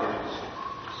priorities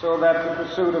so that the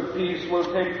pursuit of peace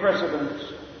will take precedence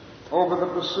over the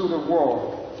pursuit of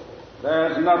war.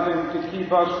 There is nothing to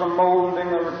keep us from molding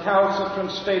a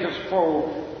recalcitrant status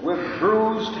quo with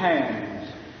bruised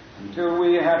hands until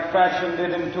we have fashioned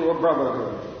it into a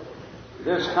brotherhood.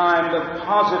 This kind of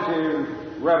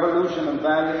positive revolution of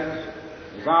values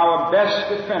is our best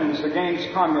defense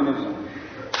against communism.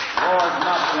 War is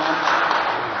not the answer.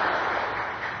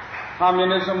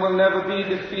 Communism will never be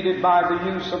defeated by the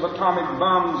use of atomic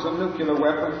bombs and nuclear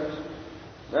weapons.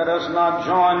 Let us not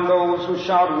join those who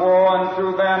shout war and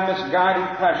through their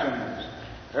misguided passions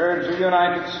urge the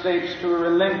United States to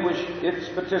relinquish its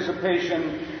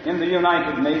participation in the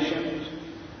United Nations.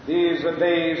 These are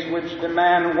days which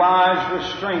demand wise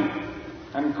restraint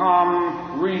and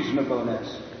calm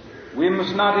reasonableness. We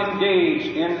must not engage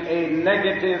in a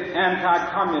negative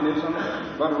anti-communism,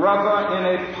 but rather in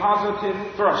a positive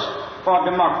thrust for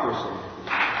democracy.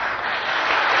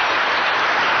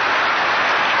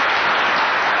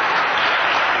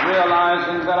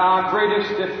 Realizing that our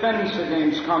greatest defense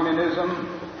against communism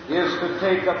is to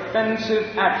take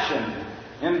offensive action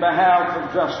in behalf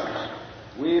of justice.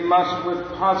 We must, with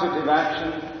positive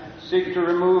action, seek to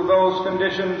remove those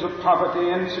conditions of poverty,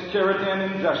 insecurity, and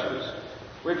injustice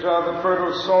which are the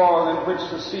fertile soil in which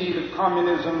the seed of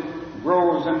communism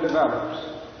grows and develops.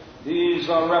 These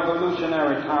are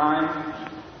revolutionary times.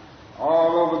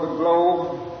 All over the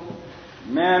globe,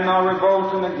 men are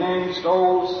revolting against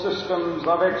old systems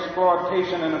of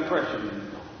exploitation and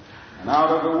oppression. And out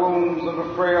of the wombs of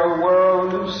a frail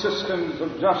world, new systems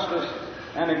of justice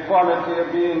and equality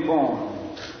are being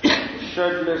born.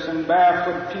 Shirtless and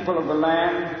barefoot people of the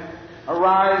land are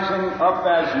rising up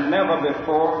as never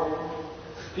before.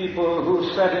 People who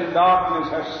sat in darkness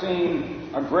have seen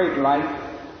a great light.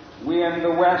 We in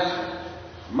the West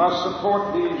must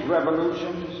support these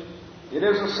revolutions. It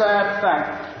is a sad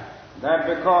fact that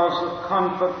because of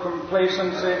comfort,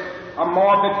 complacency, a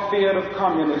morbid fear of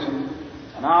communism,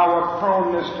 and our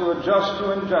proneness to adjust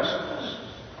to injustice,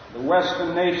 the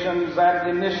Western nations that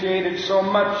initiated so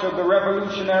much of the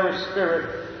revolutionary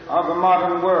spirit of the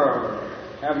modern world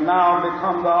have now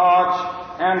become the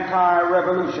arch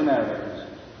anti-revolutionaries.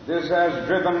 This has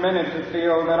driven many to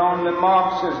feel that only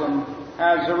Marxism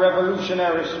has a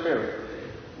revolutionary spirit.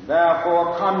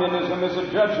 Therefore, communism is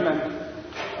a judgment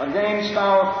against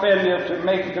our failure to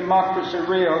make democracy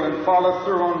real and follow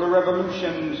through on the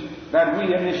revolutions that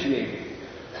we initiated.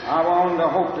 Our only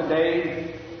hope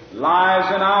today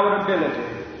lies in our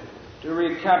ability to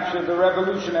recapture the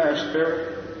revolutionary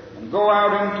spirit and go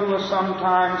out into a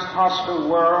sometimes hostile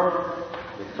world,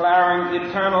 declaring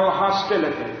eternal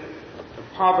hostility to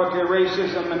poverty,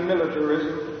 racism, and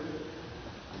militarism.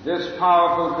 This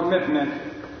powerful commitment,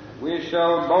 we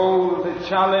shall boldly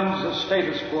challenge the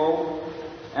status quo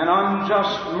and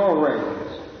unjust mores,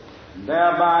 and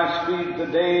thereby speed the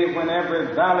day when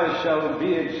every valley shall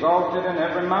be exalted and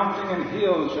every mountain and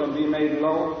hill shall be made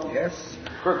low. Yes.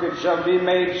 Crooked shall be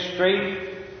made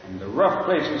straight and the rough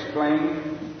places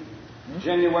plain.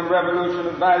 Genuine revolution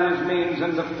of values means,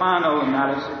 in the final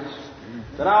analysis,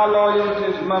 that our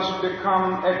loyalties must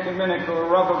become ecumenical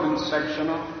rather than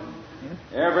sectional.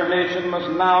 Every nation must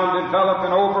now develop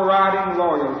an overriding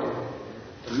loyalty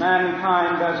to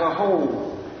mankind as a whole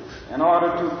in order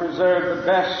to preserve the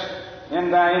best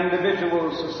in their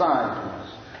individual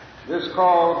societies. This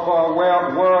call for a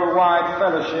worldwide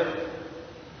fellowship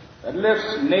that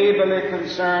lifts neighborly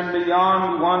concern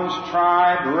beyond one's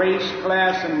tribe, race,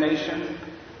 class, and nation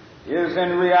is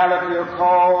in reality a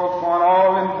call for an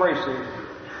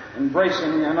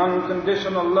all-embracing and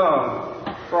unconditional love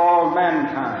for all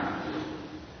mankind.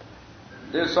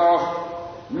 This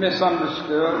oft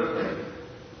misunderstood,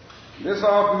 this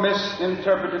oft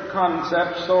misinterpreted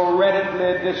concept, so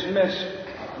readily dismissed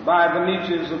by the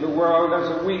Nietzsches of the world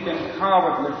as a weak and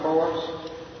cowardly force,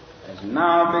 has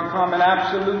now become an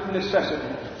absolute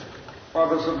necessity for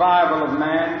the survival of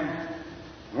man.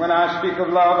 When I speak of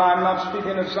love, I'm not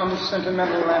speaking of some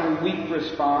sentimental and weak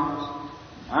response.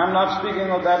 I'm not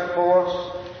speaking of that force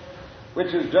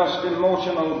which is just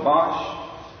emotional bosh.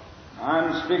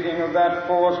 I'm speaking of that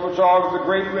force which all of the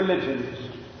great religions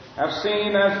have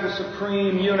seen as the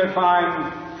supreme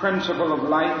unifying principle of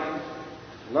life.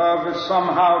 Love is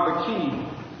somehow the key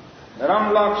that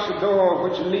unlocks the door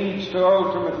which leads to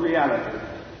ultimate reality.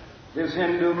 This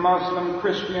Hindu, Muslim,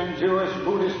 Christian, Jewish,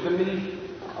 Buddhist belief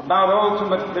about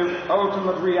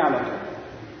ultimate reality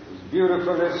is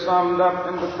beautifully summed up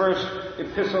in the first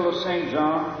epistle of St.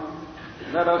 John.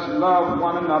 Let us love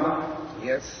one another.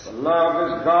 Yes. For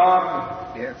love is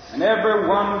God. Yes. And every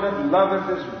one that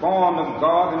loveth is born of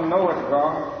God and knoweth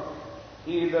God.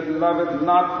 He that loveth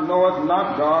not knoweth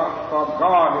not God, for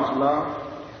God is love.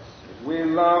 If we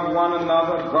love one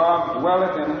another, God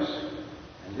dwelleth in us,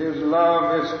 and His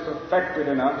love is perfected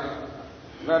in us.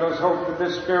 Let us hope that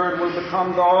this Spirit will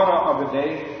become the order of the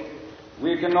day.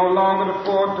 We can no longer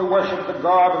afford to worship the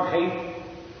God of hate,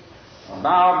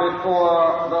 bow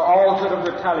before the altar of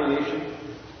retaliation.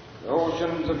 The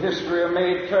oceans of history are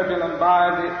made turbulent by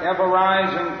the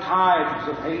ever-rising tides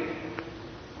of hate.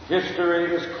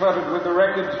 History is cluttered with the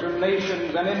records from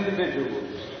nations and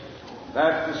individuals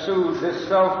that pursued this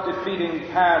self-defeating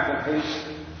path of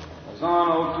hate. As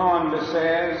Arnold Toynbee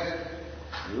says,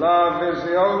 love is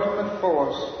the ultimate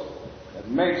force that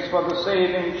makes for the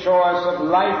saving choice of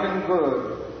life and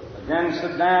good against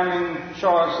the damning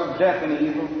choice of death and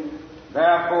evil.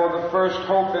 Therefore, the first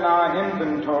hope in our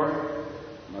inventory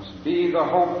must be the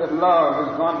hope that love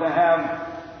is going to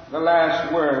have the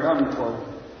last word, unquote.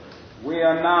 We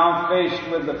are now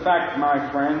faced with the fact,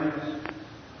 my friends,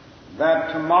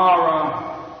 that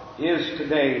tomorrow is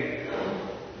today.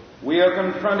 We are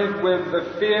confronted with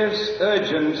the fierce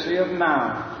urgency of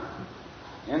now.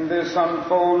 In this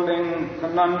unfolding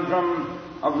conundrum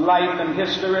of life and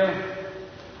history,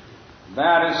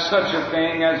 there is such a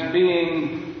thing as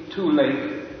being too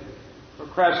late.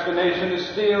 Procrastination is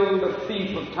still the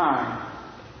thief of time.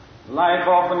 Life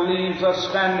often leaves us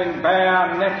standing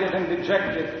bare, naked, and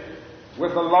dejected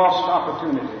with a lost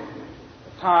opportunity.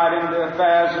 The tide in the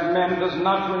affairs of men does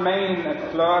not remain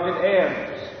at flood, it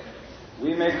ebbs.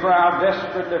 We may cry out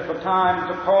desperately for time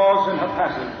to pause in her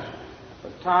passage,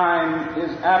 but time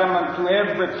is adamant to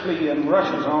every plea and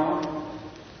rushes on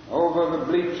over the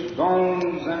bleached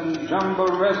bones and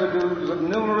jumbled residues of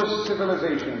numerous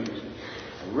civilizations,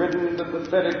 written the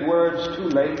pathetic words, too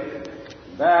late.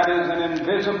 That is an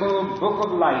invisible book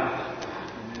of life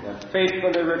that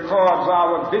faithfully records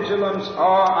our vigilance or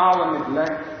our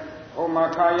neglect.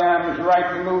 Omar Khayyam is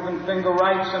right to move in finger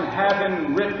rights and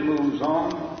having writ moves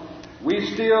on.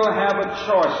 We still have a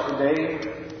choice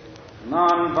today: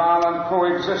 nonviolent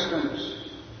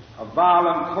coexistence, a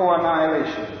violent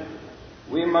co-annihilation.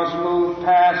 We must move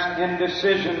past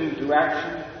indecision to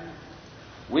action.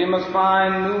 We must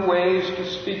find new ways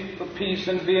to speak for peace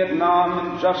in Vietnam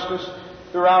and justice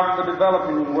throughout the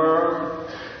developing world,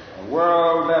 a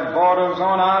world that borders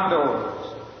on our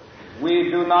doors. If we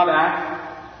do not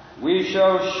act, we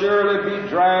shall surely be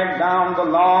dragged down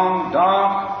the long,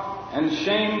 dark, and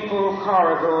shameful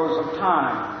corridors of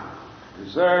time,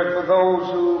 reserved for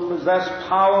those who possess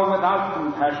power without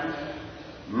compassion,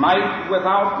 might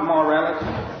without morality,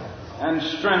 and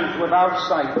strength without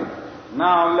sight.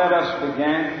 Now let us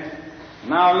begin.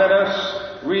 Now let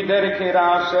us rededicate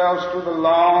ourselves to the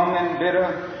long and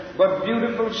bitter but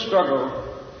beautiful struggle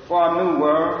for a new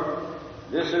world.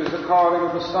 This is the calling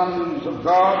of the sons of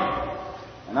God,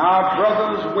 and our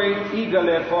brothers wait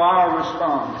eagerly for our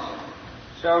response.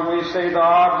 Shall we say the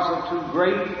odds are too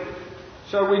great?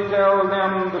 Shall we tell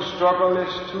them the struggle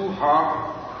is too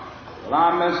hard? Will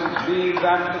our message be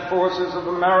that the forces of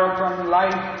American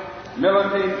life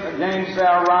militate against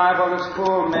their rival as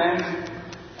poor men,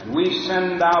 and we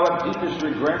send our deepest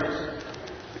regrets?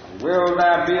 Will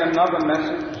there be another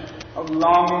message of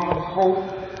longing, of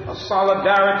hope, of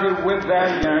solidarity with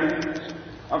their yearnings,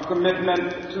 of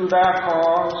commitment to their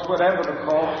cause, whatever the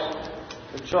cost?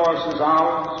 The choice is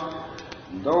ours.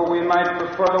 And though we might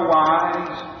prefer the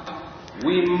wise,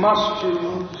 we must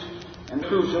choose in the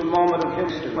crucial moment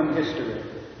of history.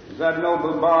 As that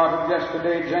noble bard of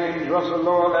yesterday, James Russell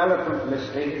Lowell, eloquently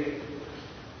stated,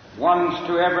 once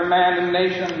to every man and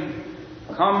nation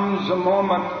comes a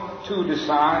moment to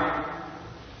decide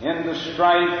in the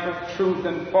strife of truth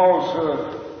and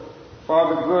falsehood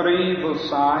for the good or evil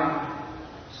side.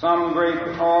 Some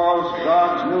great cause,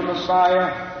 God's new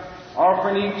Messiah,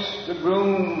 often eats the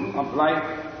gloom of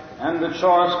light, and the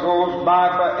choice goes by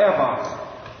forever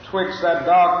twixt that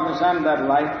darkness and that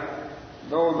light.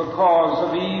 Though the cause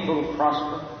of evil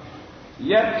prosper,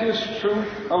 yet His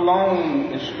truth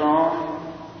alone is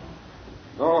strong.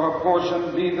 Though her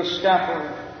portion be the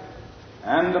scaffold,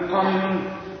 and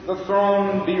upon the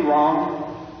throne be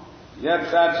wrong,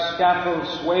 yet that scaffold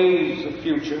sways the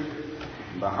future.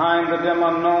 Behind the dim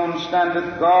unknown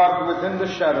standeth God within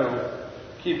the shadow,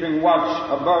 keeping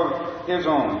watch above His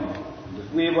own. And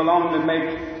if we will only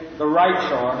make the right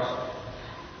choice,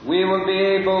 we will be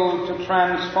able to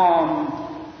transform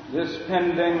this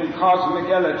pending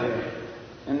cosmic elegy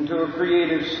into a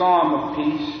creative psalm of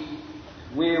peace.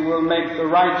 we will make the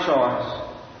right choice.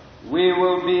 We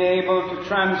will be able to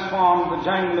transform the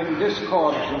jangling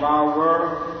discords of our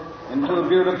world into a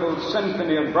beautiful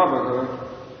symphony of brotherhood.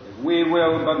 If we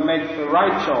will but make the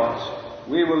right choice,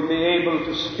 we will be able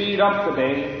to speed up the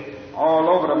day all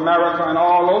over America and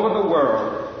all over the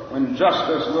world when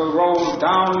justice will roll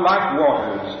down like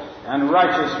waters and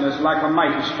righteousness like a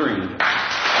mighty stream.